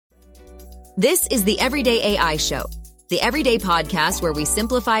This is the Everyday AI Show, the everyday podcast where we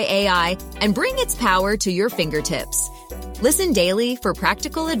simplify AI and bring its power to your fingertips. Listen daily for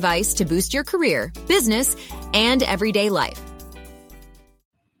practical advice to boost your career, business, and everyday life.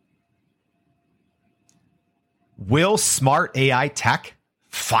 Will smart AI tech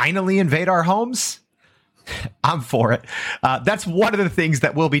finally invade our homes? I'm for it. That's one of the things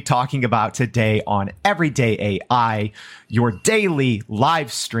that we'll be talking about today on Everyday AI, your daily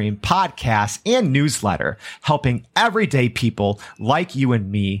live stream podcast and newsletter, helping everyday people like you and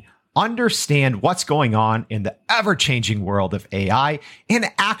me understand what's going on in the ever-changing world of AI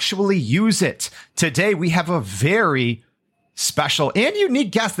and actually use it. Today, we have a very special and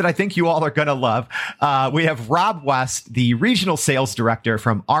unique guest that I think you all are going to love. We have Rob West, the regional sales director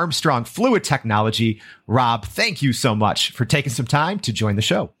from Armstrong Fluid Technology. Rob, thank you so much for taking some time to join the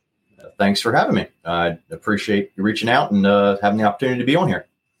show. Thanks for having me. I appreciate you reaching out and having the opportunity to be on here.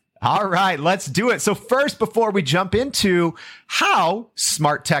 All right, let's do it. So first, before we jump into how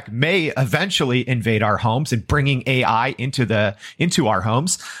smart tech may eventually invade our homes and bringing AI into our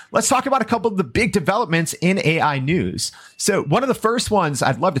homes, let's talk about a couple of the big developments in AI news. So one of the first ones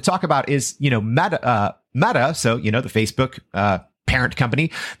I'd love to talk about is, Meta. So, the Facebook parent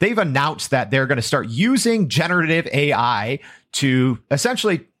company. They've announced that they're going to start using generative AI to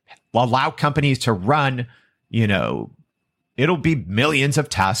essentially allow companies to run, it'll be millions of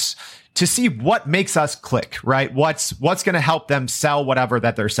tests to see what makes us click, right? What's going to help them sell whatever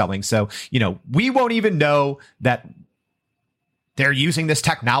that they're selling. So, we won't even know that they're using this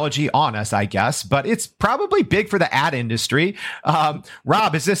technology on us, I guess, but it's probably big for the ad industry.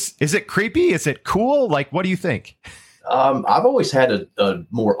 Rob, is it creepy? Is it cool? Like, what do you think? I've always had a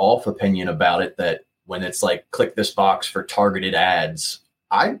more off opinion about it, that when it's like, click this box for targeted ads,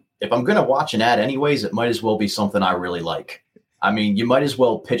 if I'm going to watch an ad anyways, it might as well be something I really like. I mean, you might as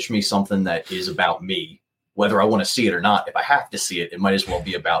well pitch me something that is about me, whether I want to see it or not. If I have to see it, it might as well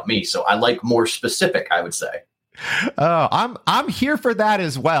be about me. So I like more specific, I would say. Oh, I'm here for that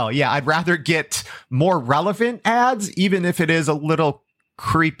as well. Yeah, I'd rather get more relevant ads, even if it is a little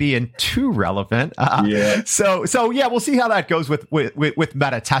creepy and too relevant. So yeah, we'll see how that goes with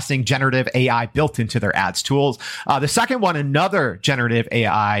Meta testing generative AI built into their ads tools. The second one, another generative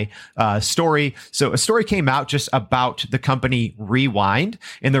AI story. So a story came out just about the company Rewind,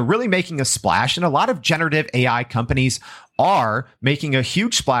 and they're really making a splash. And a lot of generative AI companies are making a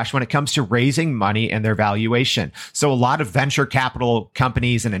huge splash when it comes to raising money and their valuation. So a lot of venture capital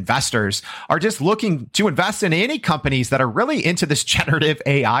companies and investors are just looking to invest in any companies that are really into this generative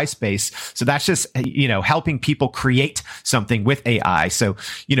AI space. So that's just, helping people create something with AI. So,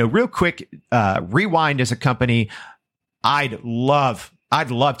 real quick, Rewind is a company I'd love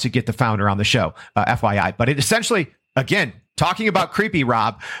to get the founder on the show, FYI. But it essentially, again, talking about creepy,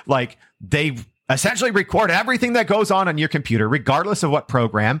 Rob, like they essentially record everything that goes on your computer, regardless of what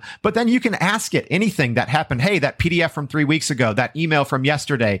program. But then you can ask it anything that happened. Hey, that PDF from 3 weeks ago, that email from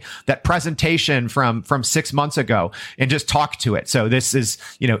yesterday, that presentation from 6 months ago, and just talk to it. So this is,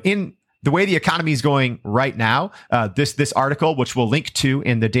 in the way the economy is going right now, this article, which we'll link to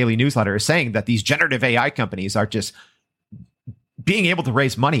in the daily newsletter, is saying that these generative AI companies are just being able to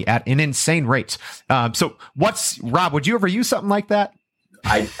raise money at an insane rate. So Rob, would you ever use something like that?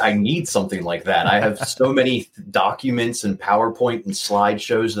 I need something like that. I have so many documents and PowerPoint and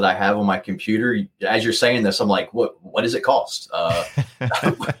slideshows that I have on my computer. As you're saying this, I'm like, what does it cost?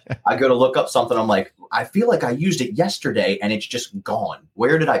 I go to look up something. I'm like, I feel like I used it yesterday and it's just gone.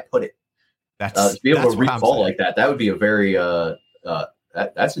 Where did I put it? To be able to recall like that, that would be a very,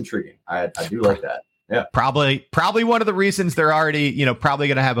 that's intriguing. I do like that. Yeah, probably one of the reasons they're already, probably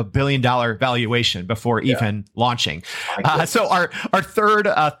going to have $1 billion valuation before even launching. So our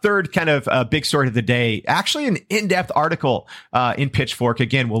third kind of big story of the day, actually an in-depth article in Pitchfork.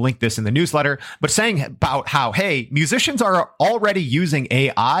 Again, we'll link this in the newsletter, but saying about how, hey, musicians are already using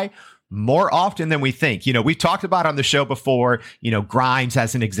AI more often than we think. We've talked about on the show before, Grimes,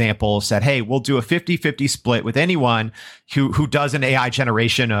 as an example, said, hey, we'll do a 50-50 split with anyone who does an AI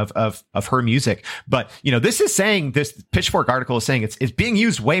generation of her music. But, this Pitchfork article is saying it's being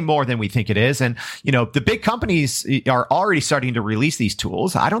used way more than we think it is. And, the big companies are already starting to release these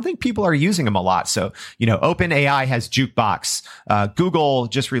tools. I don't think people are using them a lot. So, OpenAI has Jukebox. Google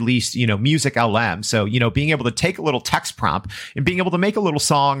just released, Music LM. So, being able to take a little text prompt and being able to make a little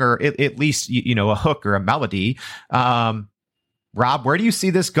song or at least, a hook or a melody. Rob, where do you see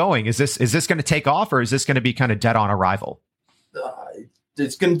this going? Is this going to take off, or is this going to be kind of dead on arrival?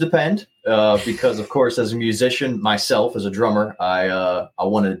 It's going to depend because, of course, as a musician myself, as a drummer, I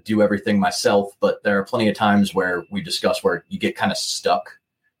want to do everything myself. But there are plenty of times where we discuss where you get kind of stuck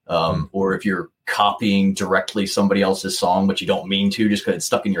or if you're copying directly somebody else's song, but you don't mean to just because it's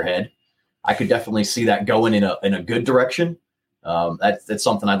stuck in your head. I could definitely see that going in a good direction. That's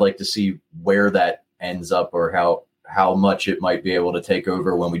something I'd like to see where that ends up, or how much it might be able to take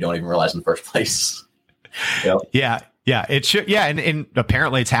over when we don't even realize in the first place. Yep. Yeah, it should. Yeah. And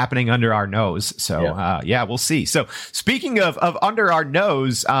apparently it's happening under our nose. So, we'll see. So speaking of under our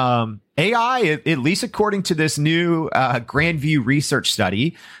nose, AI, at least according to this new Grandview research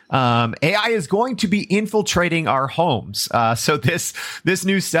study, AI is going to be infiltrating our homes. So this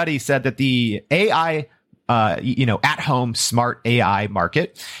new study said that the AI at-home smart AI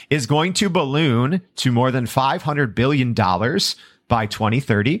market is going to balloon to more than $500 billion by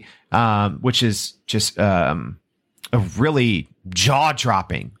 2030, which is just a really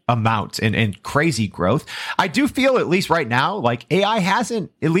jaw-dropping amount and crazy growth. I do feel, at least right now, like AI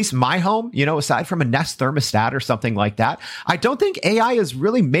hasn't, at least my home, aside from a Nest thermostat or something like that, I don't think AI has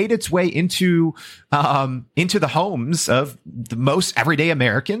really made its way into the homes of the most everyday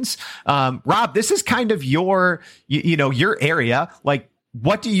Americans. Rob, this is kind of your area. Like,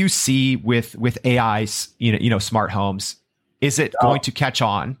 what do you see with AI's, smart homes? Is it going to catch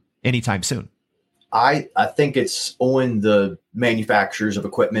on anytime soon? I think it's on the manufacturers of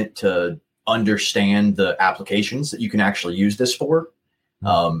equipment to understand the applications that you can actually use this for.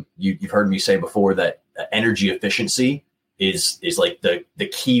 You've heard me say before that energy efficiency is like the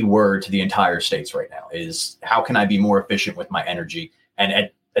key word to the entire States right now. Is how can I be more efficient with my energy? And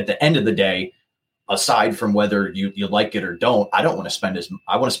at the end of the day, aside from whether you like it or don't, I want to spend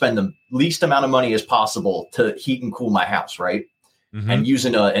the least amount of money as possible to heat and cool my house, right? Mm-hmm. And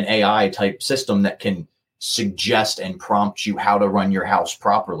using an AI type system that can suggest and prompt you how to run your house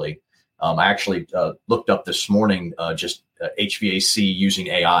properly. I actually looked up this morning just HVAC using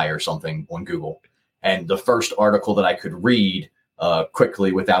AI or something on Google. And the first article that I could read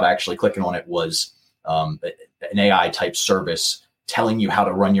quickly without actually clicking on it was an AI type service telling you how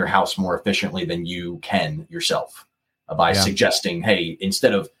to run your house more efficiently than you can yourself by suggesting, hey,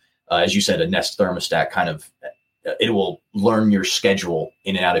 instead of, as you said, a Nest thermostat kind of, it will learn your schedule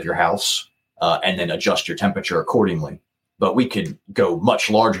in and out of your house and then adjust your temperature accordingly. But we could go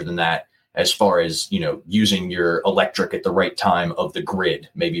much larger than that as far as, using your electric at the right time of the grid,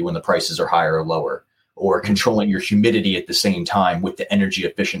 maybe when the prices are higher or lower, or controlling your humidity at the same time with the energy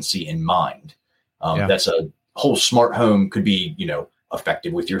efficiency in mind. That's a whole smart home could be,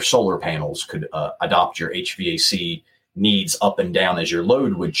 affected with your solar panels, could adopt your HVAC needs up and down as your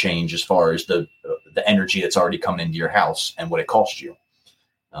load would change as far as the energy that's already coming into your house and what it costs you.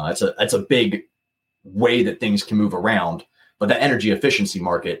 That's a big way that things can move around. But the energy efficiency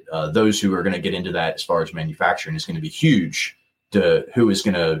market, those who are going to get into that as far as manufacturing is going to be huge to who is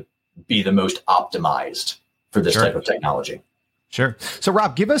going to be the most optimized for this type of technology. Sure. So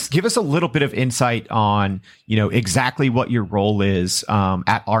Rob, give us a little bit of insight on, exactly what your role is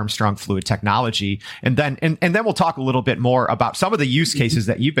at Armstrong Fluid Technology. And then we'll talk a little bit more about some of the use cases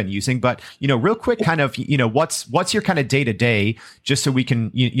that you've been using. But, real quick, kind of, what's your kind of day to day, just so we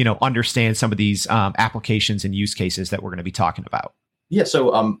can, understand some of these applications and use cases that we're going to be talking about. Yeah.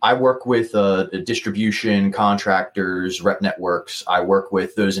 So I work with distribution contractors, rep networks. I work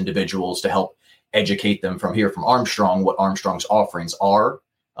with those individuals to help educate them from Armstrong, what Armstrong's offerings are,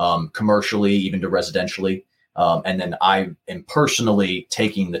 commercially, even to residentially. And then I am personally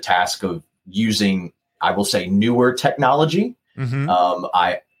taking the task of using, I will say, newer technology. Mm-hmm.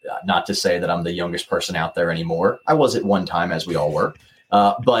 Not to say that I'm the youngest person out there anymore. I was at one time, as we all were.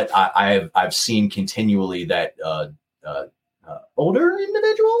 But I've seen continually that older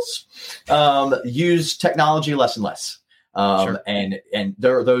individuals use technology less and less. Sure. And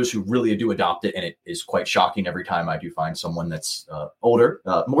there are those who really do adopt it, and it is quite shocking every time I do find someone that's older,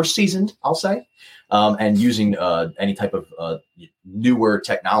 more seasoned, I'll say, and using any type of newer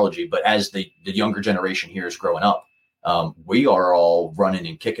technology. But as the younger generation here is growing up, we are all running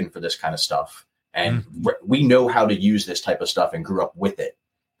and kicking for this kind of stuff, and we know how to use this type of stuff and grew up with it.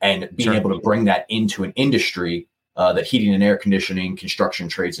 And being able to bring that into an industry that heating and air conditioning, construction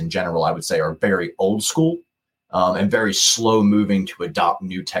trades in general, I would say, are very old school. And very slow moving to adopt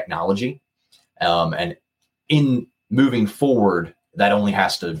new technology. And in moving forward, that only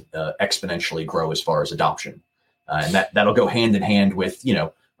has to exponentially grow as far as adoption. And that'll go hand in hand with,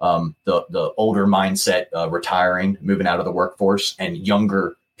 the older mindset retiring, moving out of the workforce, and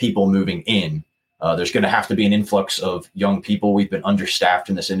younger people moving in. There's going to have to be an influx of young people. We've been understaffed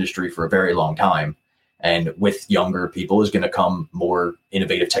in this industry for a very long time. And with younger people is going to come more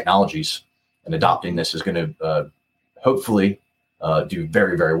innovative technologies. And adopting this is going to hopefully do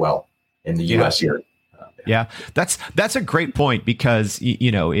very, very well in the U.S. here. Yeah. That's a great point because,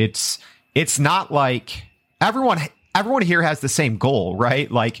 it's not like everyone here has the same goal,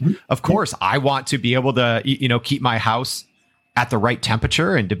 right? Like, of course, I want to be able to, keep my house at the right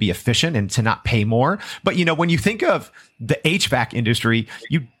temperature and to be efficient and to not pay more. But, when you think of the HVAC industry,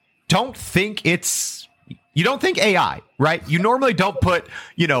 you don't think AI, right? You normally don't put,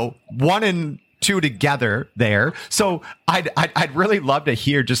 one and two together there. So I'd really love to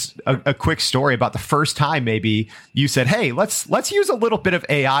hear just a quick story about the first time maybe you said, "Hey, let's use a little bit of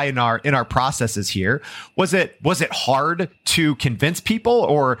AI in our processes here." Was it hard to convince people,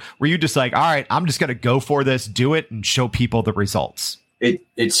 or were you just like, "All right, I'm just going to go for this, do it, and show people the results"?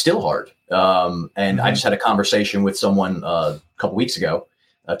 It's still hard. And I just had a conversation with someone a couple weeks ago,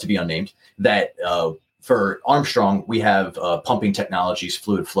 to be unnamed, that for Armstrong, we have pumping technologies,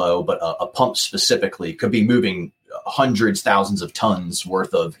 fluid flow, but a pump specifically could be moving hundreds, thousands of tons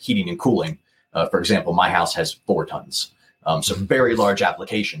worth of heating and cooling. For example, my house has 4 tons. So very large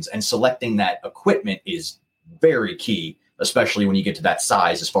applications. And selecting that equipment is very key, especially when you get to that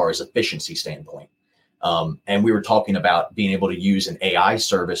size as far as efficiency standpoint. And we were talking about being able to use an AI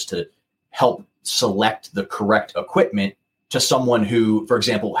service to help select the correct equipment to someone who, for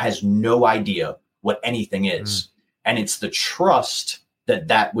example, has no idea what anything is. And it's the trust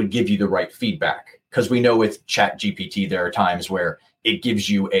that would give you the right feedback. Because we know with Chat GPT, there are times where it gives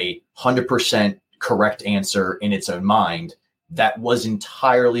you 100% correct answer in its own mind that was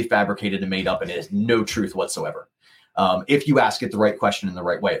entirely fabricated and made up, and it has no truth whatsoever. If you ask it the right question in the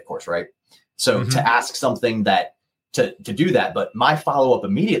right way, of course, right? So to ask something that to do that, but my follow-up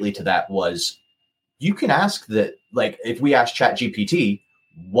immediately to that was, you can ask that, like, if we ask Chat GPT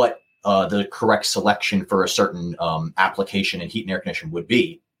what the correct selection for a certain application in heat and air conditioning would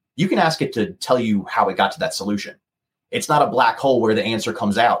be, you can ask it to tell you how it got to that solution. It's not a black hole where the answer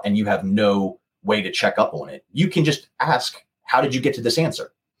comes out and you have no way to check up on it. You can just ask, how did you get to this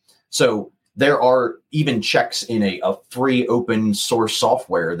answer? So there are even checks in a free open source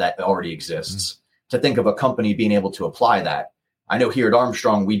software that already exists to think of a company being able to apply that. I know here at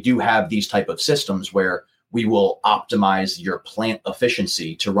Armstrong, we do have these type of systems where we will optimize your plant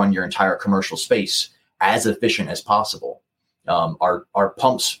efficiency to run your entire commercial space as efficient as possible. Our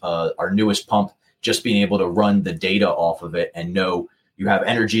pumps, our newest pump, just being able to run the data off of it and know you have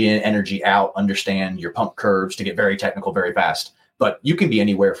energy in, energy out, understand your pump curves, to get very technical very fast. But you can be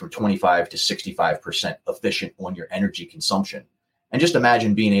anywhere from 25 to 65% efficient on your energy consumption. And just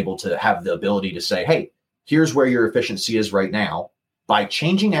imagine being able to have the ability to say, hey, here's where your efficiency is right now. By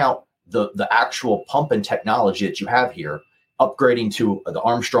changing out the actual pump and technology that you have here, upgrading to the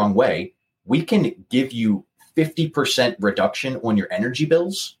Armstrong way, we can give you 50% reduction on your energy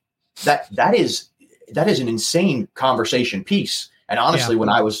bills. That is an insane conversation piece. And honestly, when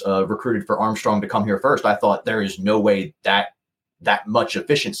I was recruited for Armstrong to come here first, I thought there is no way that much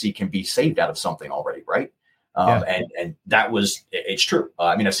efficiency can be saved out of something already, right? And it's true.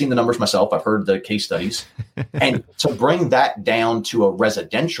 I mean, I've seen the numbers myself. I've heard the case studies. And to bring that down to a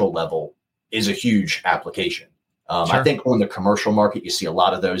residential level is a huge application. I think on the commercial market, you see a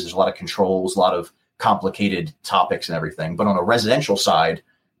lot of those. There's a lot of controls, a lot of complicated topics and everything. But on a residential side,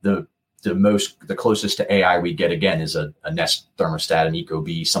 the closest to AI we get, again, is a Nest thermostat, an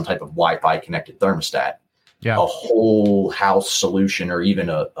Ecobee, some type of Wi-Fi connected thermostat. Yeah. A whole house solution or even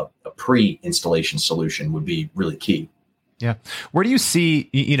a pre-installation solution would be really key. Yeah. Where do you see,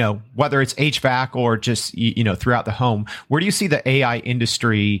 whether it's HVAC or just, throughout the home, where do you see the AI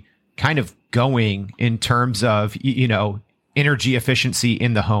industry kind of going in terms of, energy efficiency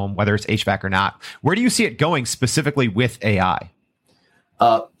in the home, whether it's HVAC or not? Where do you see it going specifically with AI?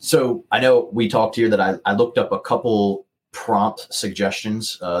 So I know we talked here that I looked up a couple prompt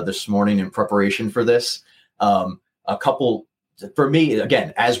suggestions this morning in preparation for this. A couple, for me,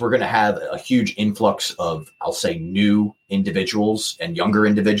 again, as we're going to have a huge influx of, I'll say, new individuals and younger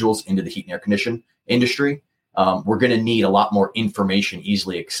individuals into the heat and air conditioning industry, we're going to need a lot more information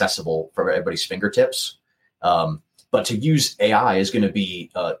easily accessible for everybody's fingertips. But to use AI is going to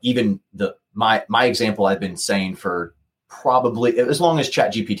be even my example I've been saying for probably as long as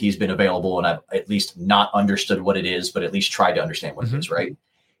ChatGPT has been available, and I've at least not understood what it is, but at least tried to understand what it is, right?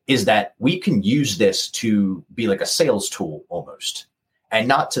 Is that we can use this to be like a sales tool almost, and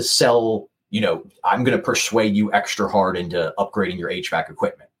not to sell, I'm going to persuade you extra hard into upgrading your HVAC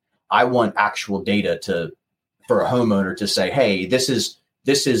equipment. I want actual data for a homeowner to say, hey, this is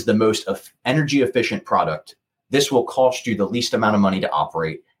the most energy efficient product. This will cost you the least amount of money to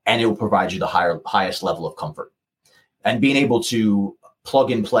operate, and it will provide you the highest level of comfort. And being able to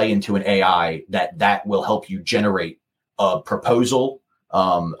plug and play into an AI that will help you generate a proposal.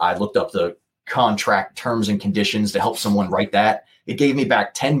 I looked up the contract terms and conditions to help someone write that. It gave me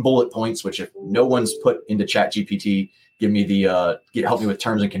back 10 bullet points, which if no one's put into ChatGPT, help me with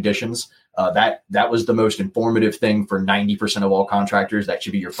terms and conditions. That was the most informative thing for 90% of all contractors. That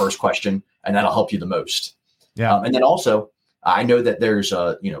should be your first question, and that'll help you the most. Yeah. And then also, I know that there's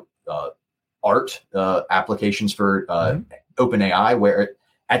art applications for OpenAI, where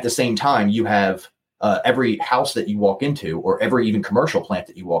at the same time you have every house that you walk into, or every even commercial plant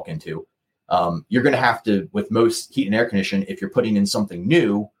that you walk into, you're going to have to, with most heat and air conditioning, if you're putting in something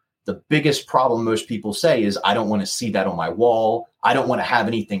new, the biggest problem most people say is, I don't want to see that on my wall. I don't want to have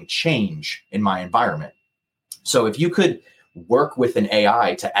anything change in my environment. So if you could work with an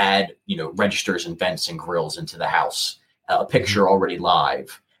AI to add, registers and vents and grills into the house, a picture already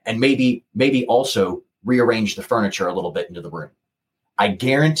live, and maybe also rearrange the furniture a little bit into the room, I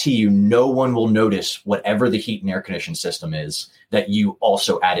guarantee you no one will notice whatever the heat and air conditioning system is that you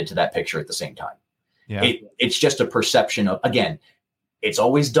also added to that picture at the same time. Yeah. It's just a perception of, again, it's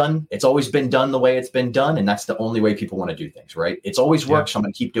always been done the way it's been done. And that's the only way people want to do things, right? It's always worked. So I'm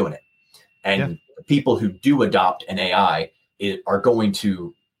going to keep doing it. And people who do adopt an AI are going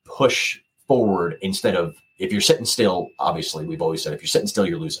to push forward instead of, if you're sitting still, obviously we've always said, if you're sitting still,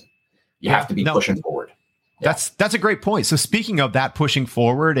 you're losing. You have to be pushing forward. Yeah. That's a great point. So speaking of that, pushing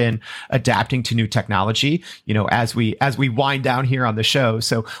forward and adapting to new technology, as we wind down here on the show.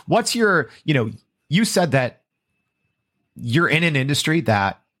 So what's your, you said that you're in an industry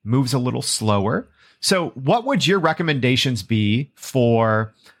that moves a little slower. So what would your recommendations be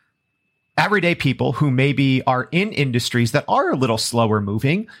for everyday people who maybe are in industries that are a little slower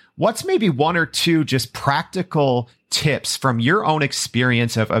moving? What's maybe one or two just practical tips from your own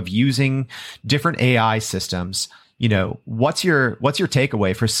experience of using different AI systems? What's your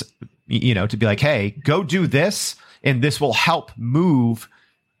takeaway for, to be like, hey, go do this, and this will help move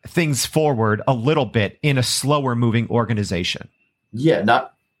things forward a little bit in a slower moving organization? Yeah,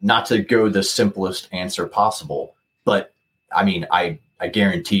 not to go the simplest answer possible, but I mean, I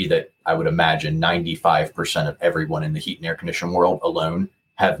guarantee that I would imagine 95% of everyone in the heat and air conditioning world alone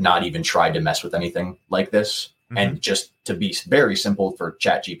have not even tried to mess with anything like this. Mm-hmm. And just to be very simple for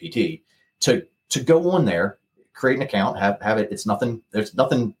ChatGPT, to go on there, create an account, have it. There's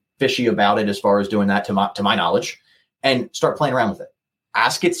nothing fishy about it as far as doing that to my knowledge, and start playing around with it.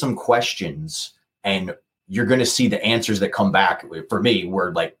 Ask it some questions, and you're going to see the answers that come back. For me,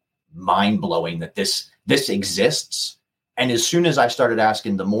 were like mind blowing that this exists. And as soon as I started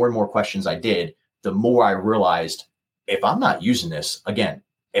asking, the more and more questions I did, the more I realized, if I'm not using this,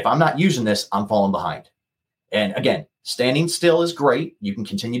 I'm falling behind. And again, standing still is great. You can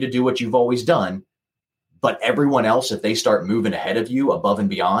continue to do what you've always done, but everyone else, if they start moving ahead of you above and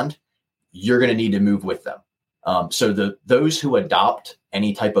beyond, you're going to need to move with them. So those who adopt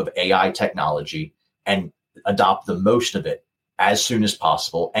any type of AI technology and adopt the most of it as soon as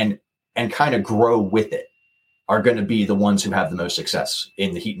possible and kind of grow with it are going to be the ones who have the most success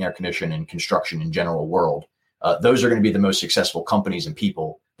in the heat and air conditioning and construction in general world. Those are going to be the most successful companies and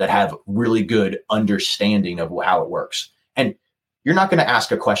people that have really good understanding of how it works. And you're not going to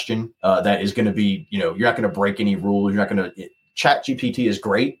ask a question that is going to be, you're not going to break any rules. You're not going to, ChatGPT is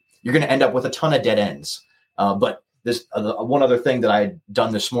great. You're going to end up with a ton of dead ends. But this one other thing that I had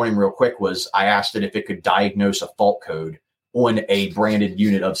done this morning real quick was I asked it if it could diagnose a fault code on a branded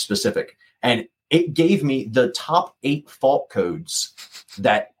unit of specific. And it gave me the top 8 fault codes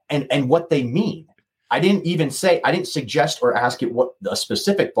and what they mean. I didn't suggest or ask it what a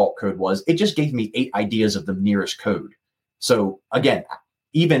specific fault code was. It just gave me 8 ideas of the nearest code. So again,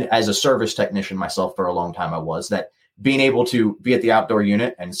 even as a service technician myself for a long time, I was that being able to be at the outdoor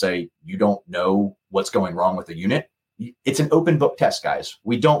unit and say, you don't know what's going wrong with the unit. It's an open book test, guys.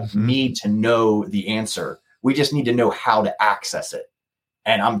 We don't need to know the answer. We just need to know how to access it.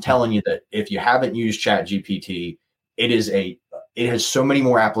 And I'm telling you that if you haven't used ChatGPT, it has so many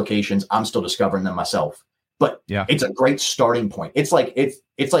more applications. I'm still discovering them myself, but it's a great starting point. It's like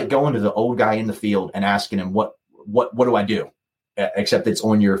going to the old guy in the field and asking him, what do I do? Except it's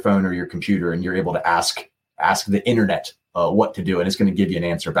on your phone or your computer, and you're able to ask the internet what to do, and it's going to give you an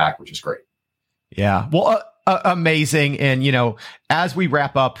answer back, which is great. Yeah. Well, amazing. And, as we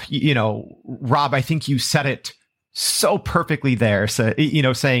wrap up, Rob, I think you said it so perfectly there. So,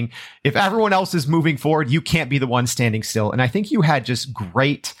 saying if everyone else is moving forward, you can't be the one standing still. And I think you had just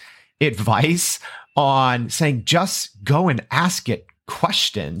great advice on saying, just go and ask it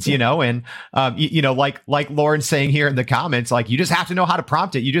questions, and, like Lauren's saying here in the comments, like, you just have to know how to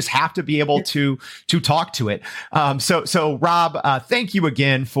prompt it. You just have to be able to talk to it. So Rob, thank you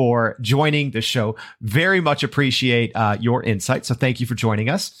again for joining the show. Very much appreciate your insight. So thank you for joining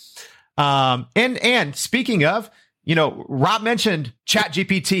us. And speaking of, Rob mentioned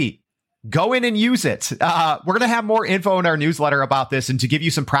ChatGPT. Go in and use it. We're going to have more info in our newsletter about this and to give you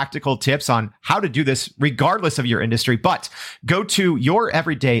some practical tips on how to do this regardless of your industry. But go to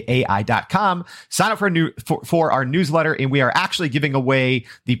youreverydayai.com, sign up for our newsletter, and we are actually giving away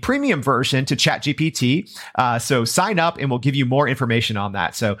the premium version to ChatGPT. So sign up and we'll give you more information on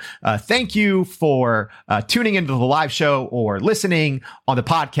that. So thank you for tuning into the live show or listening on the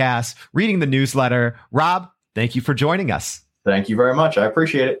podcast, reading the newsletter. Rob, thank you for joining us. Thank you very much. I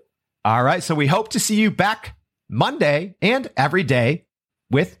appreciate it. All right. So we hope to see you back Monday and every day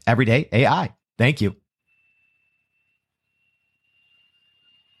with Everyday AI. Thank you.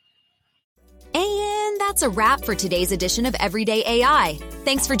 And that's a wrap for today's edition of Everyday AI.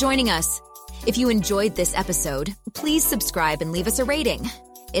 Thanks for joining us. If you enjoyed this episode, please subscribe and leave us a rating.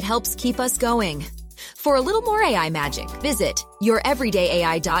 It helps keep us going. For a little more AI magic, visit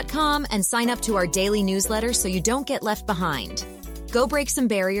youreverydayai.com and sign up to our daily newsletter so you don't get left behind. Go break some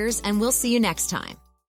barriers, and we'll see you next time.